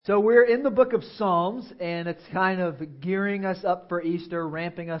So we're in the book of Psalms, and it's kind of gearing us up for Easter,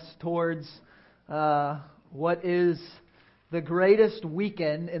 ramping us towards what is the greatest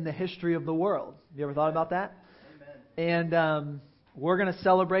weekend in the history of the world. Have you ever thought about that? Amen. And we're going to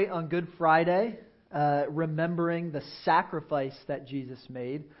celebrate on Good Friday, remembering the sacrifice that Jesus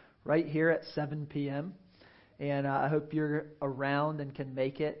made right here at 7 p.m. And I hope you're around and can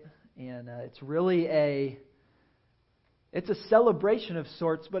make it. And it's really It's a celebration of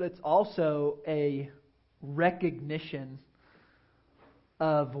sorts, but it's also a recognition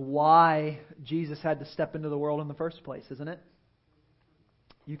of why Jesus had to step into the world in the first place, isn't it?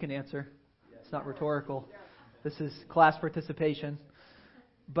 You can answer. It's not rhetorical. This is class participation.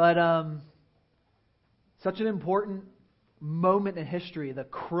 But such an important moment in history, the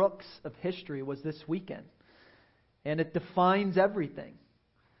crux of history, was this weekend. And it defines everything.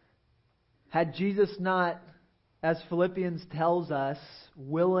 Had Jesus not, as Philippians tells us,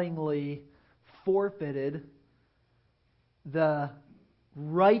 willingly forfeited the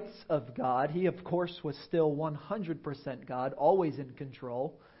rights of God. He, of course, was still 100% God, always in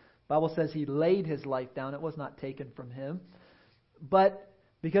control. The Bible says He laid His life down. It was not taken from Him. But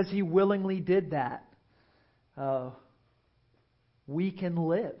because He willingly did that, we can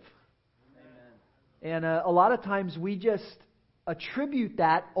live. Amen. And a lot of times we just attribute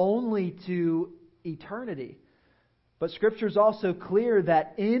that only to eternity. But Scripture is also clear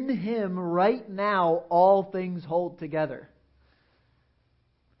that in Him, right now, all things hold together.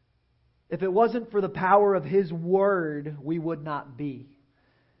 If it wasn't for the power of His Word, we would not be.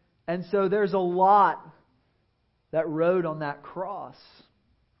 And so there's a lot that rode on that cross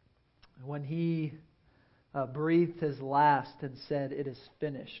when He breathed His last and said, "It is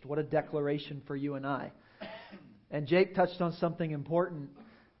finished." What a declaration for you and I. And Jake touched on something important,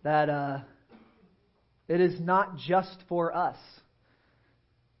 that it is not just for us.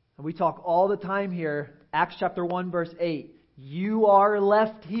 We talk all the time here, Acts chapter 1, verse 8. You are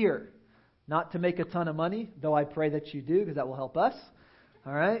left here, not to make a ton of money, though I pray that you do, because that will help us.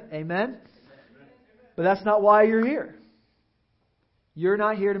 All right? Amen? But that's not why you're here. You're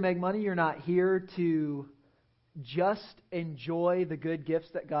not here to make money. You're not here to just enjoy the good gifts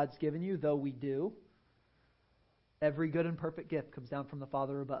that God's given you, though we do. Every good and perfect gift comes down from the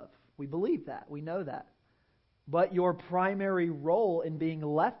Father above. We believe that. We know that. But your primary role in being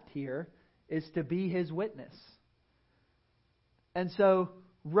left here is to be His witness. And so,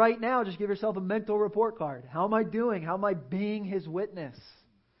 right now, just give yourself a mental report card. How am I doing? How am I being His witness?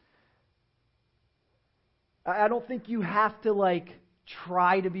 I don't think you have to,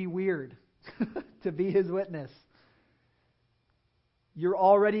 try to be weird to be His witness. You're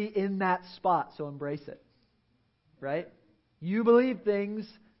already in that spot, so embrace it. Right? You believe things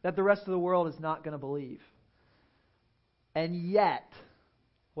that the rest of the world is not going to believe. And yet,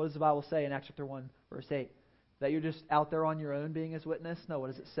 what does the Bible say in Acts chapter 1, verse 8? That you're just out there on your own being His witness? No, what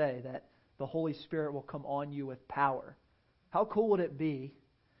does it say? That the Holy Spirit will come on you with power. How cool would it be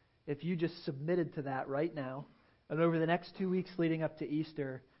if you just submitted to that right now, and over the next 2 weeks leading up to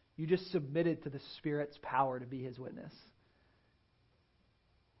Easter, you just submitted to the Spirit's power to be His witness?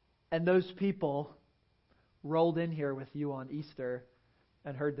 And those people rolled in here with you on Easter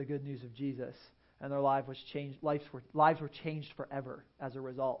and heard the good news of Jesus, and their lives were changed forever as a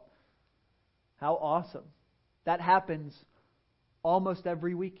result. How awesome. That happens almost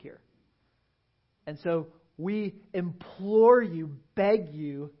every week here. And so we implore you, beg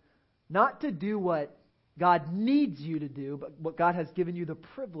you, not to do what God needs you to do, but what God has given you the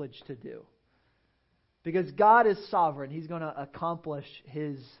privilege to do. Because God is sovereign. He's going to accomplish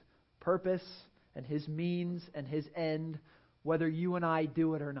His purpose and His means and His end, whether you and I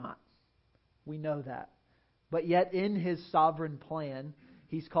do it or not. We know that. But yet in His sovereign plan,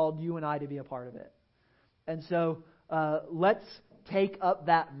 He's called you and I to be a part of it. And so let's take up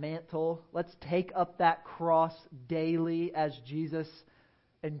that mantle. Let's take up that cross daily as Jesus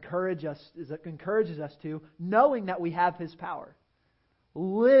encourages us to, knowing that we have His power.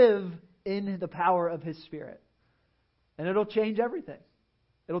 Live in the power of His Spirit. And it'll change everything.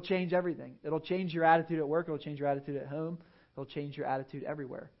 It'll change everything. It'll change your attitude at work. It'll change your attitude at home. It'll change your attitude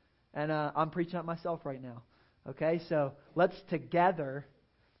everywhere. And I'm preaching at myself right now. Okay, so let's together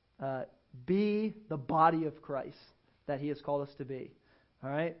be the body of Christ that He has called us to be. All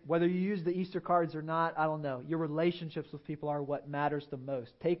right? Whether you use the Easter cards or not, I don't know. Your relationships with people are what matters the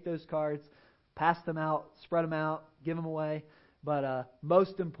most. Take those cards, pass them out, spread them out, give them away. But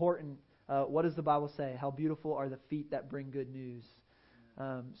most important, what does the Bible say? How beautiful are the feet that bring good news.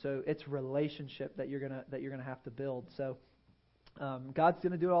 So it's relationship that you're gonna have to build. So God's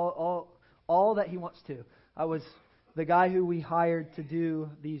gonna do all that He wants to. I was the guy who we hired to do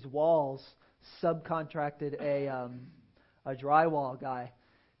these walls subcontracted a drywall guy.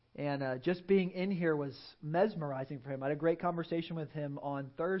 And just being in here was mesmerizing for him. I had a great conversation with him on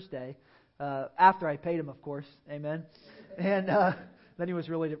Thursday, after I paid him, of course. Amen. And then he was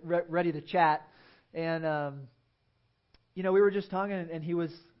really ready to chat. And, we were just talking, and he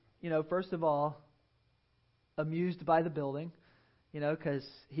was, first of all, amused by the building, because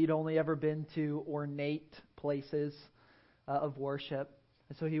he'd only ever been to ornate places of worship.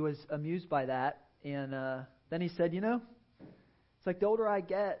 And so he was amused by that. And then he said, it's like the older I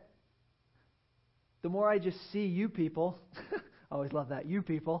get, the more I just see you people, I always love that, you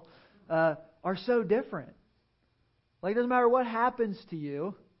people, are so different. Like, it doesn't matter what happens to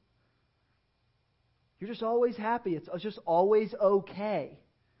you, you're just always happy. It's just always okay.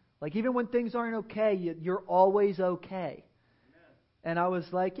 Like, even when things aren't okay, you're always okay. And I was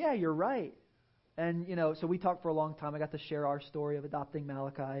like, yeah, you're right. And, so we talked for a long time. I got to share our story of adopting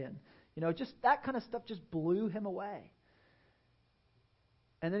Malachi. And, just that kind of stuff just blew him away.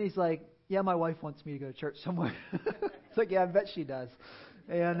 And then he's like, yeah, my wife wants me to go to church somewhere. It's like, yeah, I bet she does.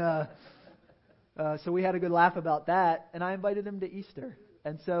 And so we had a good laugh about that. And I invited him to Easter.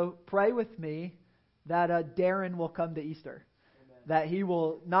 And so pray with me that Darren will come to Easter. Amen. That he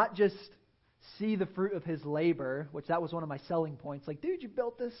will not just see the fruit of his labor, which that was one of my selling points. Like, dude, you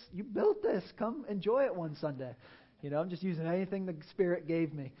built this. You built this. Come enjoy it one Sunday. I'm just using anything the Spirit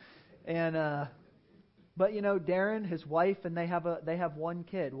gave me. And but Darren, his wife, and they have one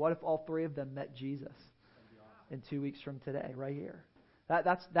kid. What if all three of them met Jesus in 2 weeks from today, right here?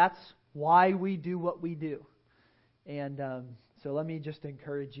 That's why we do what we do. And so let me just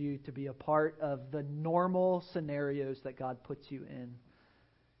encourage you to be a part of the normal scenarios that God puts you in.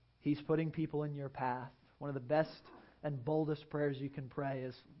 He's putting people in your path. One of the best and boldest prayers you can pray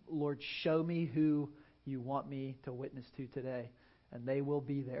is, Lord, show me who you want me to witness to today. And they will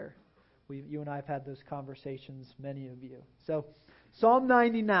be there. You and I have had those conversations, many of you. So, Psalm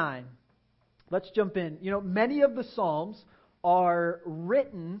 99. Let's jump in. Many of the Psalms are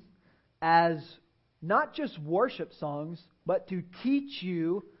written as not just worship songs, but to teach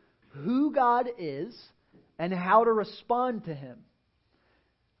you who God is and how to respond to Him.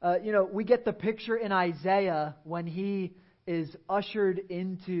 We get the picture in Isaiah when he is ushered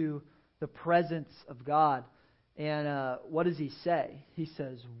into the presence of God. And what does he say? He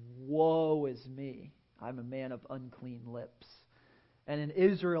says, "Woe is me. I'm a man of unclean lips." And in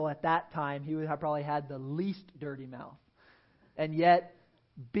Israel at that time, he would have probably had the least dirty mouth. And yet,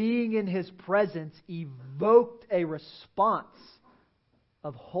 being in his presence evoked a response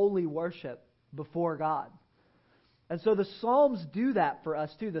of holy worship before God. And so the Psalms do that for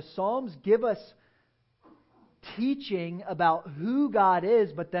us too. The Psalms give us teaching about who God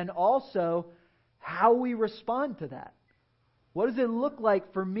is, but then also how we respond to that. What does it look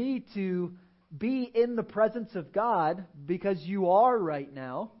like for me to be in the presence of God, because you are right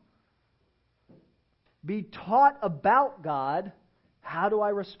now? Be taught about God. How do I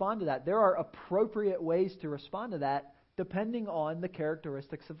respond to that? There are appropriate ways to respond to that depending on the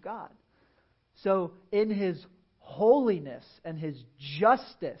characteristics of God. So in His holiness and His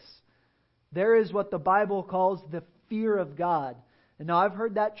justice, there is what the Bible calls the fear of God. And now I've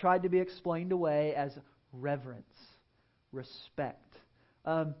heard that tried to be explained away as reverence, respect.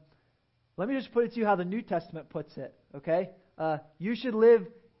 Let me just put it to you how the New Testament puts it, okay? You should live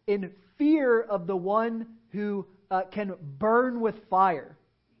in fear of the one who can burn with fire.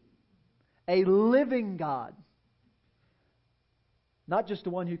 A living God. Not just the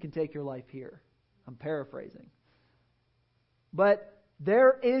one who can take your life here. I'm paraphrasing. But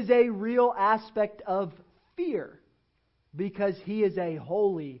there is a real aspect of fear, because He is a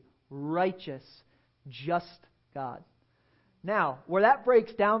holy, righteous, just God. Now, where that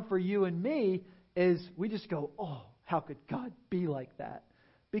breaks down for you and me is we just go, oh, how could God be like that?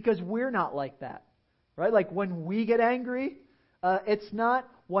 Because we're not like that. Right? Like when we get angry, it's not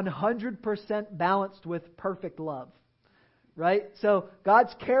 100% balanced with perfect love. Right? So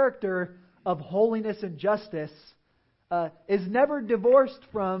God's character of holiness and justice is never divorced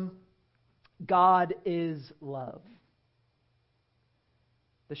from God is love.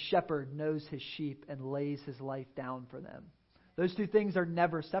 The shepherd knows his sheep and lays his life down for them. Those two things are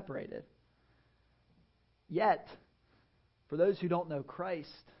never separated. Yet, for those who don't know Christ,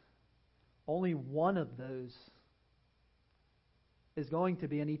 only one of those is going to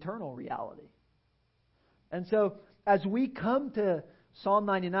be an eternal reality. And so, as we come to Psalm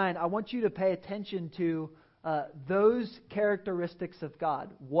 99, I want you to pay attention to those characteristics of God.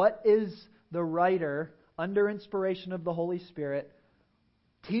 What is the writer, under inspiration of the Holy Spirit,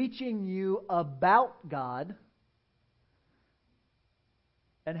 teaching you about God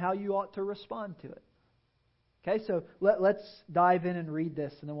and how you ought to respond to it. Okay, so let's dive in and read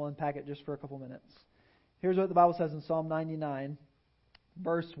this, and then we'll unpack it just for a couple minutes. Here's what the Bible says in Psalm 99,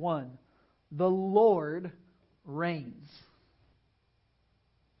 verse 1. The Lord reigns.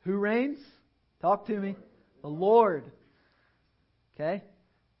 Who reigns? Talk to me. The Lord. Okay?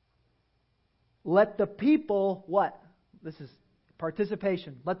 Let the people, what? This is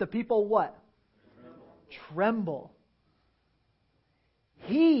participation. Let the people what? Tremble.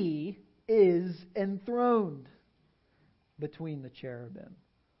 He is enthroned between the cherubim.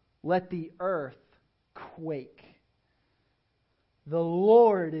 Let the earth quake. The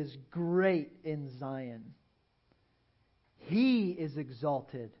Lord is great in Zion. He is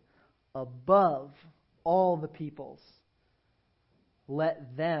exalted above all the peoples.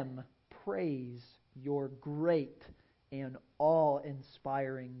 Let them praise your great and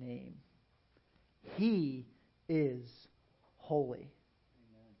awe-inspiring name. He is holy.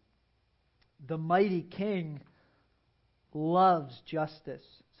 Amen. The mighty King loves justice.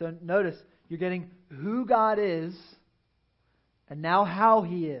 So notice, you're getting who God is and now how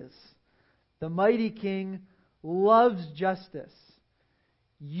He is. The mighty King loves justice.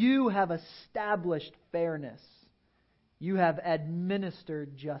 You have established fairness. You have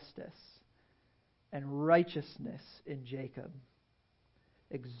administered justice and righteousness in Jacob.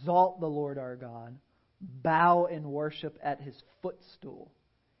 Exalt the Lord our God. Bow in worship at His footstool.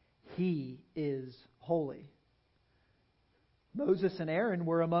 He is holy. Moses and Aaron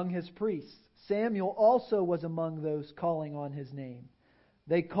were among His priests. Samuel also was among those calling on His name.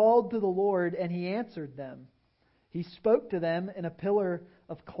 They called to the Lord, and He answered them. He spoke to them in a pillar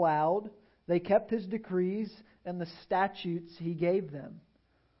of cloud. They kept His decrees and the statutes He gave them.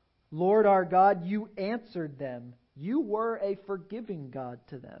 Lord our God, You answered them. You were a forgiving God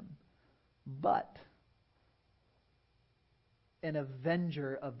to them, but an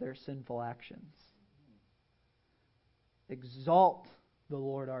avenger of their sinful actions. Exalt the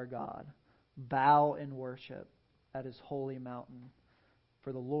Lord our God. Bow in worship at His holy mountain.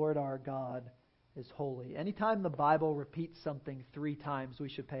 For the Lord our God is holy. Anytime the Bible repeats something 3 times, we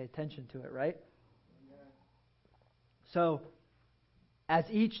should pay attention to it, right? So, as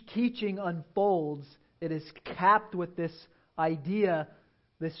each teaching unfolds, it is capped with this idea,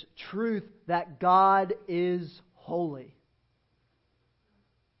 this truth that God is holy.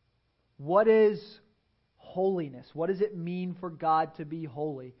 What is holiness? What does it mean for God to be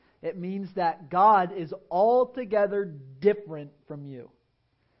holy? It means that God is altogether different from you.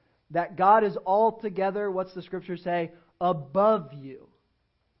 That God is altogether, what's the Scripture say? Above you.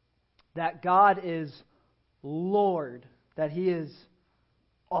 That God is Lord. That He is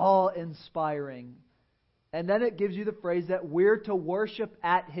awe-inspiring. And then it gives you the phrase that we're to worship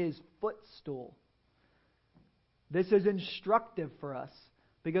at His footstool. This is instructive for us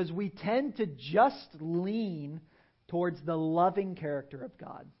because we tend to just lean towards the loving character of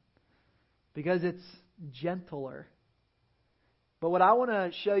God because it's gentler. But what I want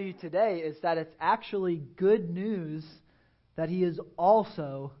to show you today is that it's actually good news that He is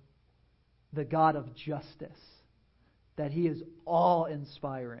also the God of justice. That He is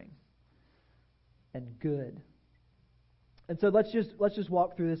awe-inspiring and good. And so let's just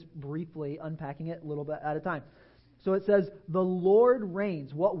walk through this briefly, unpacking it a little bit at a time. So it says, the Lord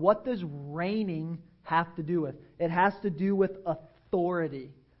reigns. What does reigning have to do with? It has to do with authority,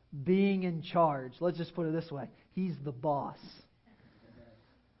 being in charge. Let's just put it this way. He's the boss.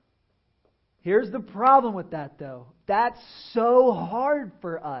 Here's the problem with that, though. That's so hard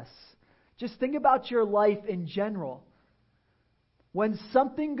for us. Just think about your life in general. When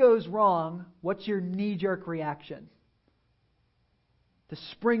something goes wrong, what's your knee-jerk reaction? To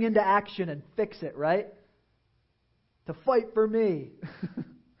spring into action and fix it, right? To fight for me.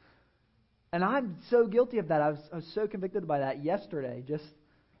 And I'm so guilty of that. I was so convicted by that yesterday. Just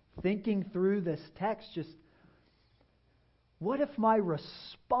thinking through this text, what if my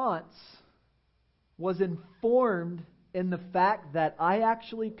response was informed in the fact that I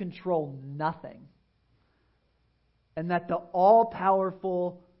actually control nothing? And that the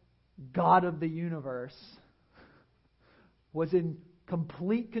all-powerful God of the universe was in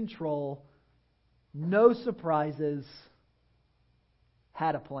complete control, no surprises,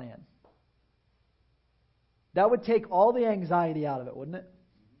 had a plan. That would take all the anxiety out of it, wouldn't it?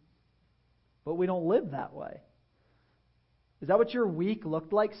 But we don't live that way. Is that what your week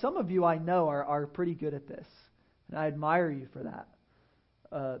looked like? Some of you I know are pretty good at this. And I admire you for that.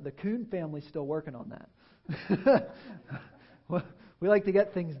 The Kuhn family's still working on that. We like to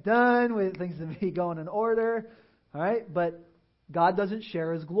get things done. We like things to be going in order. All right? But God doesn't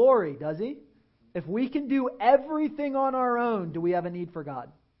share His glory, does He? if we can do everything on our own, do we have a need for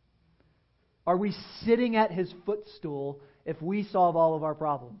God? Are we sitting at His footstool if we solve all of our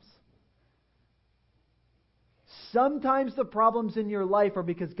problems? Sometimes the problems in your life are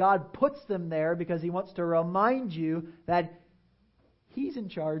because God puts them there because He wants to remind you that He's in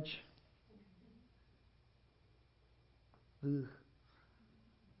charge. Ugh.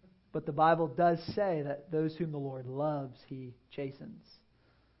 But the Bible does say that those whom the Lord loves, He chastens.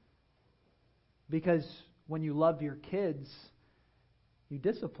 Because when you love your kids, you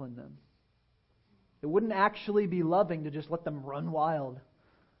discipline them. It wouldn't actually be loving to just let them run wild.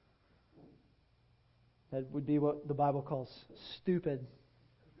 That would be what the Bible calls stupid.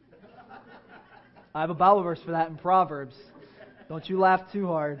 I have a Bible verse for that in Proverbs. Don't you laugh too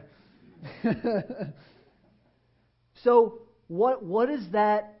hard. So, what does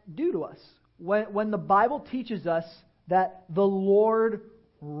that do to us? When the Bible teaches us that the Lord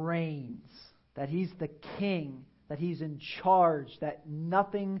reigns, that He's the King, that He's in charge, that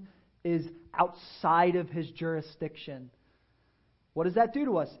nothing is outside of His jurisdiction, what does that do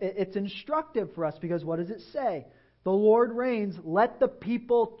to us? It's instructive for us because what does it say? The Lord reigns, let the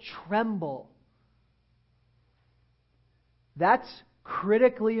people tremble. That's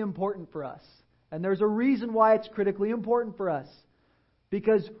critically important for us. And there's a reason why it's critically important for us.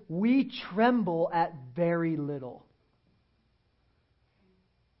 Because we tremble at very little.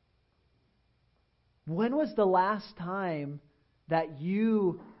 When was the last time that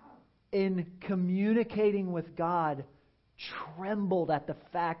you, in communicating with God, trembled at the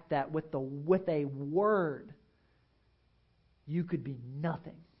fact that with a word, you could be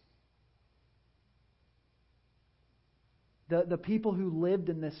nothing? The people who lived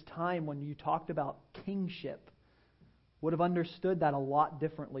in this time when you talked about kingship would have understood that a lot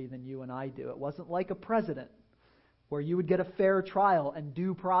differently than you and I do. It wasn't like a president where you would get a fair trial and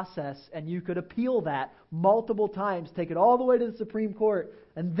due process and you could appeal that multiple times, take it all the way to the Supreme Court,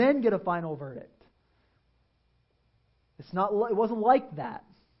 and then get a final verdict. It wasn't like that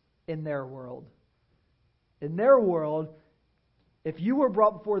in their world. In their world, if you were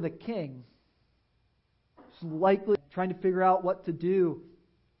brought before the king, it's likely trying to figure out what to do.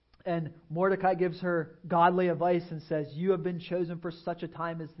 And Mordecai gives her godly advice and says, you have been chosen for such a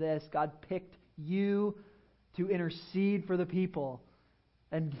time as this. God picked you to intercede for the people,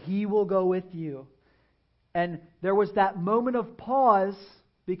 and He will go with you. And there was that moment of pause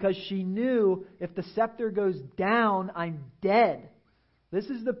because she knew if the scepter goes down, I'm dead. This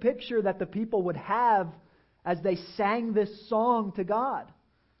is the picture that the people would have as they sang this song to God.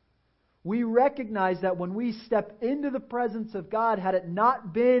 We recognize that when we step into the presence of God, had it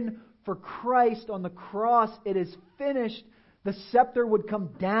not been for Christ on the cross, it is finished, the scepter would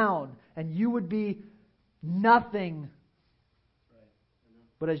come down and you would be nothing.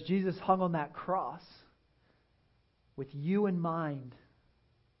 But as Jesus hung on that cross with you in mind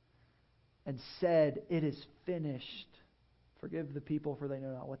and said, it is finished, forgive the people for they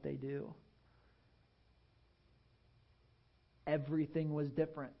know not what they do. Everything was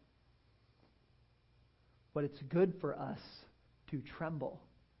different. But it's good for us to tremble.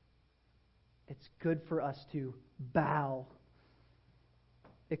 It's good for us to bow.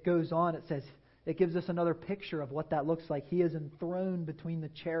 It goes on, it says, it gives us another picture of what that looks like. He is enthroned between the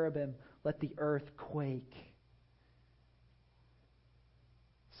cherubim. Let the earth quake.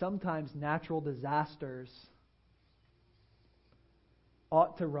 Sometimes natural disasters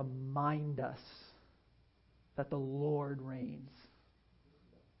ought to remind us that the Lord reigns.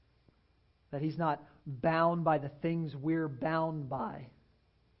 That He's not bound by the things we're bound by.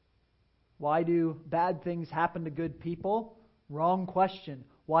 Why do bad things happen to good people? Wrong question.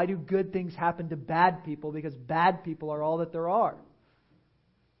 Why do good things happen to bad people? Because bad people are all that there are.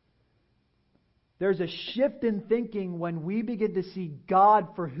 There's a shift in thinking when we begin to see God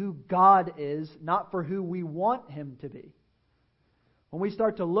for who God is, not for who we want Him to be. When we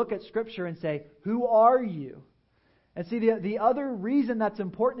start to look at Scripture and say, who are you? And see, the other reason that's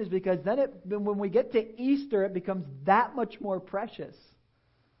important is because then when we get to Easter, it becomes that much more precious.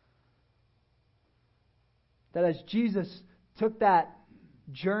 That as Jesus took that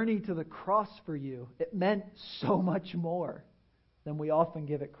journey to the cross for you, it meant so much more than we often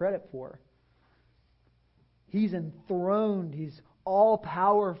give it credit for. He's enthroned. He's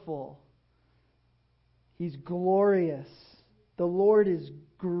all-powerful. He's glorious. The Lord is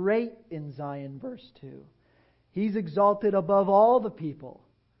great in Zion, verse 2. He's exalted above all the people.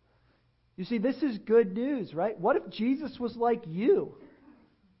 You see, this is good news, right? What if Jesus was like you?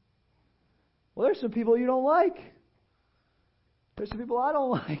 Well, there's some people you don't like. There's some people I don't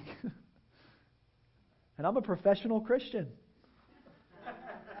like. And I'm a professional Christian.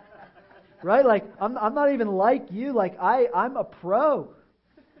 Right? Like, I'm not even like you. Like, I'm a pro.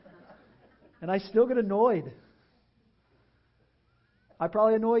 And I still get annoyed. I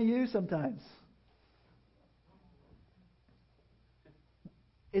probably annoy you sometimes.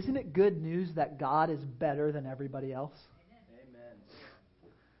 Isn't it good news that God is better than everybody else? Amen.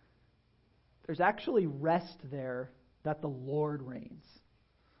 There's actually rest there that the Lord reigns.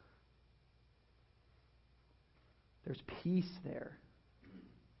 There's peace there.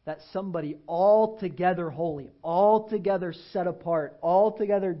 That somebody altogether holy, altogether set apart,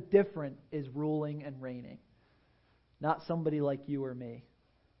 altogether different is ruling and reigning. Not somebody like you or me.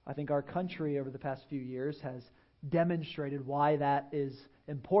 I think our country over the past few years has demonstrated why that is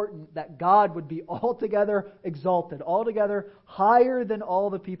important, that God would be altogether exalted, altogether higher than all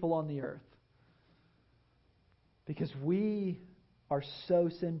the people on the earth. Because we are so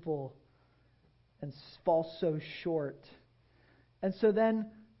sinful and fall so short. And so then,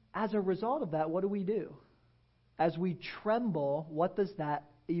 as a result of that, what do? As we tremble, what does that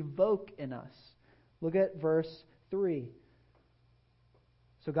evoke in us? Look at verse 3.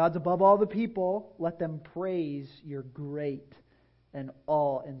 So God's above all the people. Let them praise your great and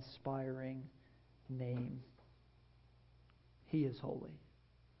awe-inspiring name. He is holy.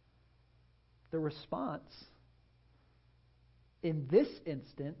 The response in this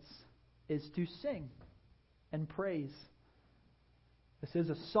instance is to sing and praise. This is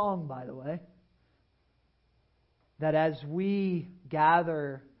a song, by the way, that as we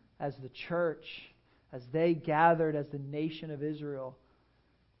gather as the church, as they gathered as the nation of Israel,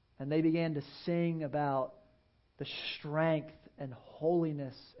 and they began to sing about the strength and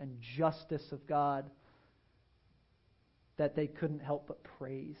holiness and justice of God, that they couldn't help but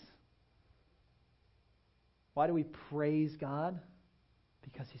praise. Why do we praise God?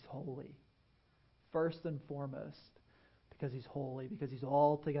 Because He's holy. First and foremost, because He's holy, because He's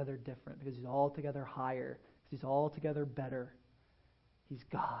altogether different, because He's altogether higher, because He's altogether better. He's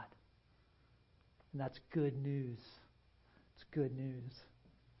God. And that's good news. It's good news.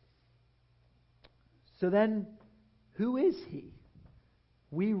 So then, who is He?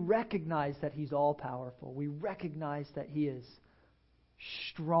 We recognize that He's all-powerful. We recognize that He is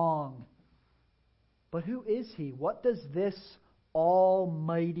strong. But who is He? What does this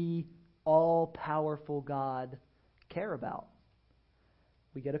almighty, all-powerful God care about?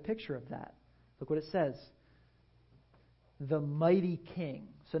 We get a picture of that. Look what it says. The mighty King.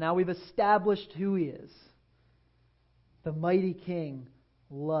 So now we've established who He is. The mighty King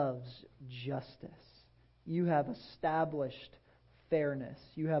loves justice. You have established fairness.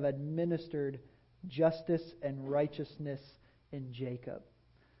 You have administered justice and righteousness in Jacob.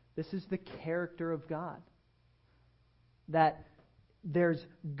 This is the character of God. That there's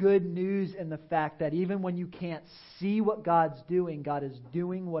good news in the fact that even when you can't see what God's doing, God is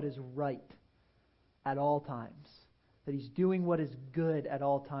doing what is right at all times. That He's doing what is good at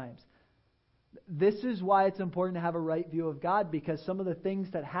all times. This is why it's important to have a right view of God, because some of the things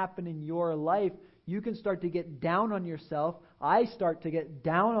that happen in your life, you can start to get down on yourself. I start to get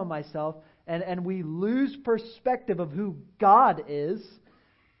down on myself, and we lose perspective of who God is,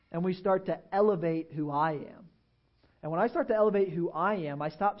 and we start to elevate who I am. And when I start to elevate who I am, I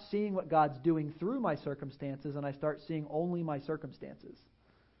stop seeing what God's doing through my circumstances, and I start seeing only my circumstances.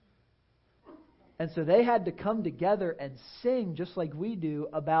 And so they had to come together and sing, just like we do,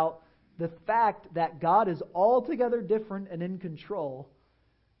 about the fact that God is altogether different and in control,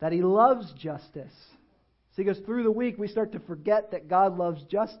 that He loves justice. So he goes, through the week, we start to forget that God loves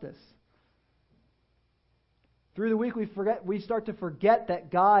justice. Through the week, we start to forget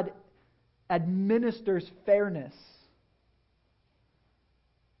that God administers fairness.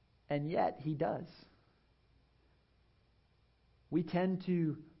 And yet, He does. We tend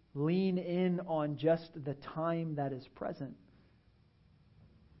to lean in on just the time that is present.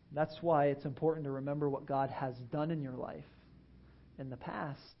 That's why it's important to remember what God has done in your life in the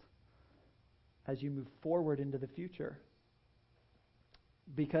past as you move forward into the future.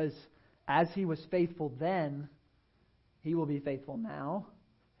 Because as He was faithful then, He will be faithful now,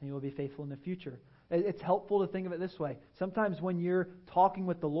 and He will be faithful in the future. It's helpful to think of it this way. Sometimes when you're talking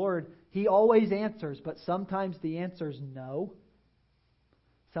with the Lord, He always answers, but sometimes the answer is no.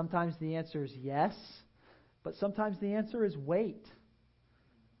 Sometimes the answer is yes, but sometimes the answer is wait.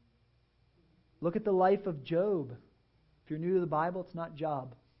 Look at the life of Job. If you're new to the Bible, it's not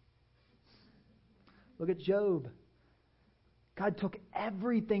Job. Look at Job. God took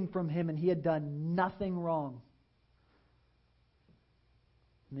everything from him and he had done nothing wrong.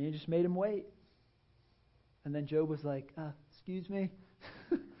 And then He just made him wait. And then Job was like, excuse me?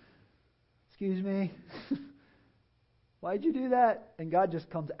 Excuse me? Why'd you do that? And God just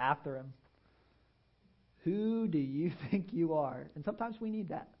comes after him. Who do you think you are? And sometimes we need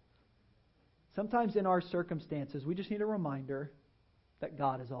that. Sometimes in our circumstances, we just need a reminder that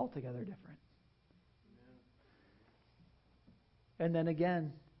God is altogether different. And then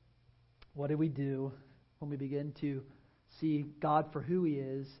again, what do we do when we begin to see God for who He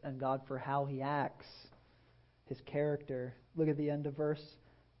is and God for how He acts, His character? Look at the end of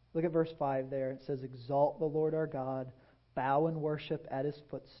look at verse 5 there. It says, "Exalt the Lord our God, bow and worship at His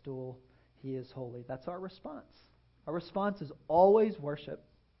footstool. He is holy." That's our response. Our response is always worship.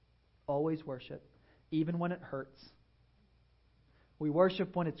 Always worship, even when it hurts. We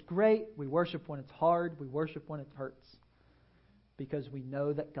worship when it's great. We worship when it's hard. We worship when it hurts. Because we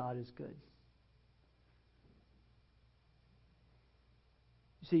know that God is good.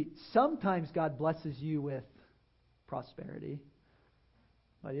 You see, sometimes God blesses you with prosperity,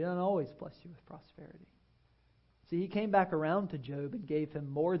 but He doesn't always bless you with prosperity. See, He came back around to Job and gave him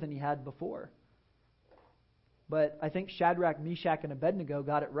more than he had before. But I think Shadrach, Meshach, and Abednego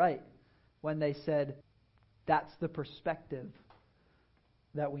got it right when they said, that's the perspective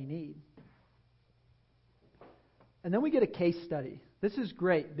that we need. And then we get a case study. This is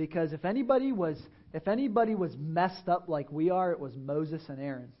great because if anybody was messed up like we are, it was Moses and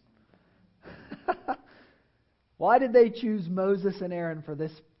Aaron. Why did they choose Moses and Aaron for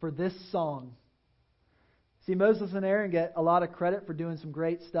this song? See, Moses and Aaron get a lot of credit for doing some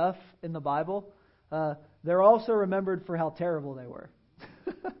great stuff in the Bible. They're also remembered for how terrible they were.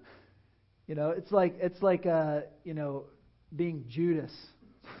 It's like being Judas.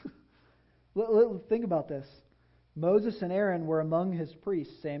 Think about this. Moses and Aaron were among his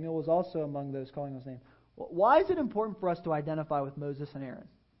priests. Samuel was also among those calling his name. Why is it important for us to identify with Moses and Aaron?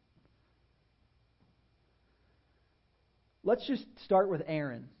 Let's just start with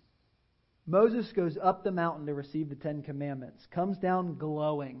Aaron. Moses goes up the mountain to receive the 10 Commandments, comes down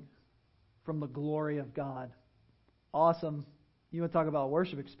glowing from the glory of God. Awesome. You want to talk about a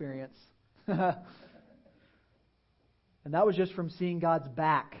worship experience. And that was just from seeing God's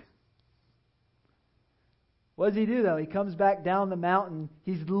back. What does he do, though? He comes back down the mountain.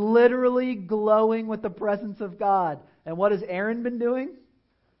 He's literally glowing with the presence of God. And what has Aaron been doing?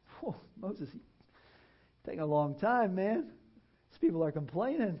 Oh, Moses, it's taking a long time, man. These people are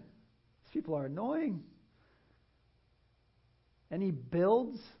complaining. These people are annoying. And he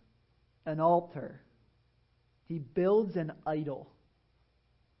builds an altar. He builds an idol.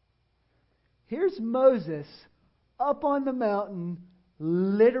 Here's Moses up on the mountain,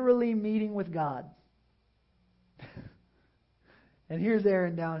 literally meeting with God. And here's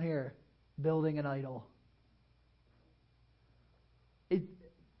Aaron down here, building an idol.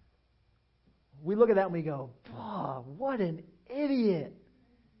 We look at that and we go, oh, what an idiot.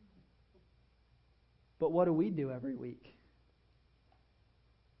 But what do we do every week?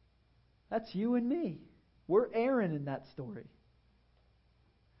 That's you and me. We're Aaron in that story.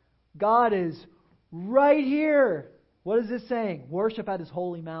 God is right here. What is this saying? Worship at His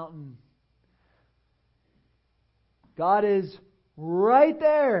holy mountain. God is right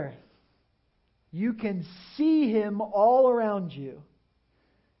there. You can see Him all around you.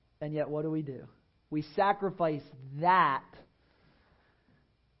 And yet what do? We sacrifice that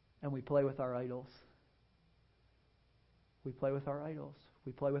and we play with our idols. We play with our idols.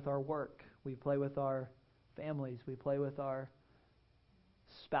 We play with our work. We play with our families. We play with our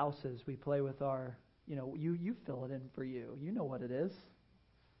spouses. We play with our, you fill it in for you. You know what it is.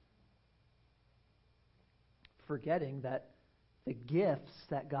 Forgetting that the gifts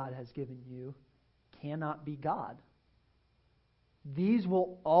that God has given you cannot be God. These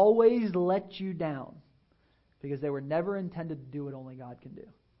will always let you down because they were never intended to do what only God can do.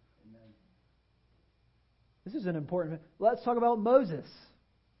 Amen. This is an important... Let's talk about Moses.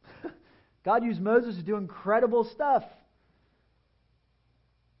 God used Moses to do incredible stuff.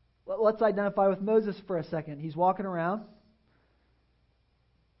 Let's identify with Moses for a second. He's walking around.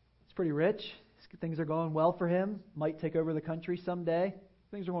 He's pretty rich. Things are going well for him. Might take over the country someday.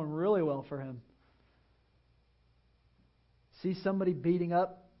 Things are going really well for him. Sees somebody beating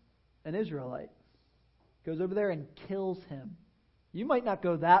up an Israelite. Goes over there and kills him. You might not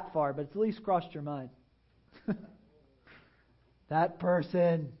go that far, but it's at least crossed your mind. That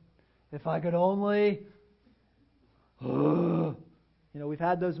person, if I could only... we've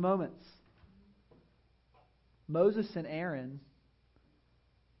had those moments. Moses and Aaron,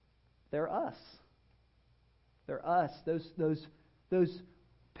 they're us. They're us. Those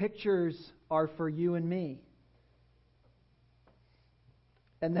pictures are for you and me.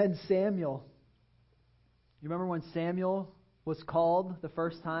 And then Samuel. You remember when Samuel was called the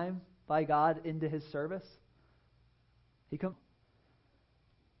first time by God into His service?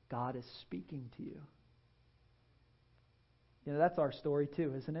 God is speaking to you. That's our story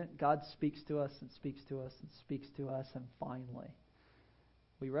too, isn't it? God speaks to us and speaks to us and speaks to us, and finally,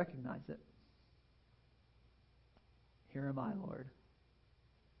 we recognize it. Here am I, Lord.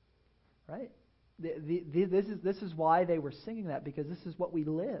 Right? This is why they were singing that, because this is what we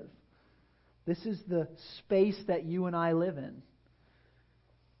live. This is the space that you and I live in.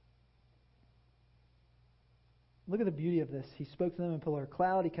 Look at the beauty of this. He spoke to them in a pillar of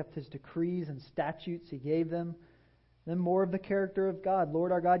cloud. He kept his decrees and statutes he gave them. Then more of the character of God.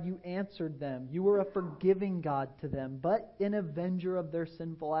 Lord our God, you answered them. You were a forgiving God to them, but an avenger of their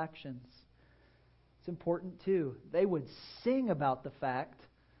sinful actions. It's important too. They would sing about the fact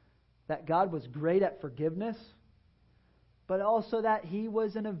that God was great at forgiveness, but also that He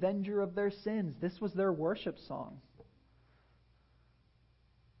was an avenger of their sins. This was their worship song.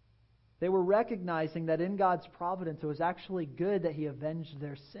 They were recognizing that in God's providence it was actually good that He avenged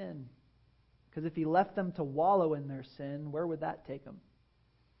their sin. Because if He left them to wallow in their sin, where would that take them?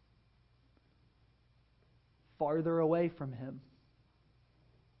 Farther away from Him.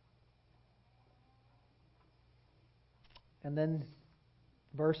 And then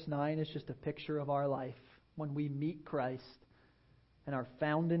verse 9 is just a picture of our life. When we meet Christ and are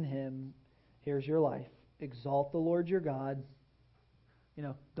found in Him, here's your life. Exalt the Lord your God.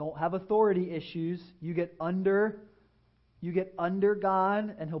 Don't have authority issues. You get under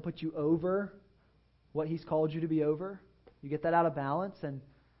God, and He'll put you over what He's called you to be over. You get that out of balance, and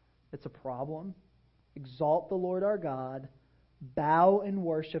it's a problem. Exalt the Lord our God. Bow and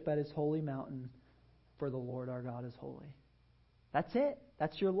worship at His holy mountain, for the Lord our God is holy. That's it.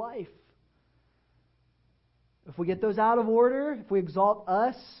 That's your life. If we get those out of order, if we exalt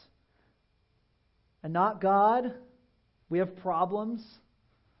us and not God, we have problems.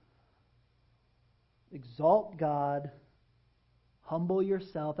 Exalt God. Humble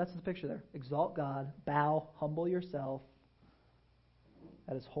yourself. That's the picture there. Exalt God. Bow. Humble yourself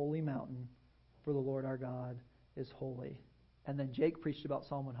at His holy mountain, for the Lord our God is holy. And then Jake preached about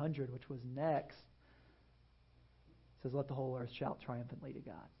Psalm 100, which was next. It says, let the whole earth shout triumphantly to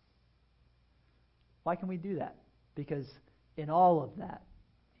God. Why can we do that? Because in all of that,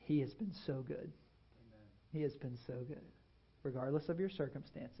 He has been so good. Amen. He has been so good. Regardless of your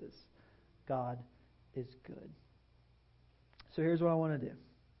circumstances, God is good. So here's what I want to do.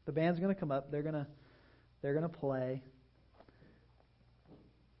 The band's going to come up. They're going to play.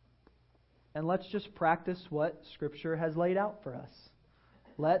 And let's just practice what Scripture has laid out for us.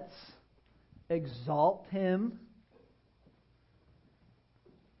 Let's exalt Him,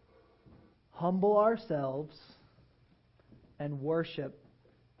 humble ourselves, and worship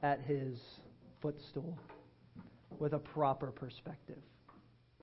at His footstool with a proper perspective.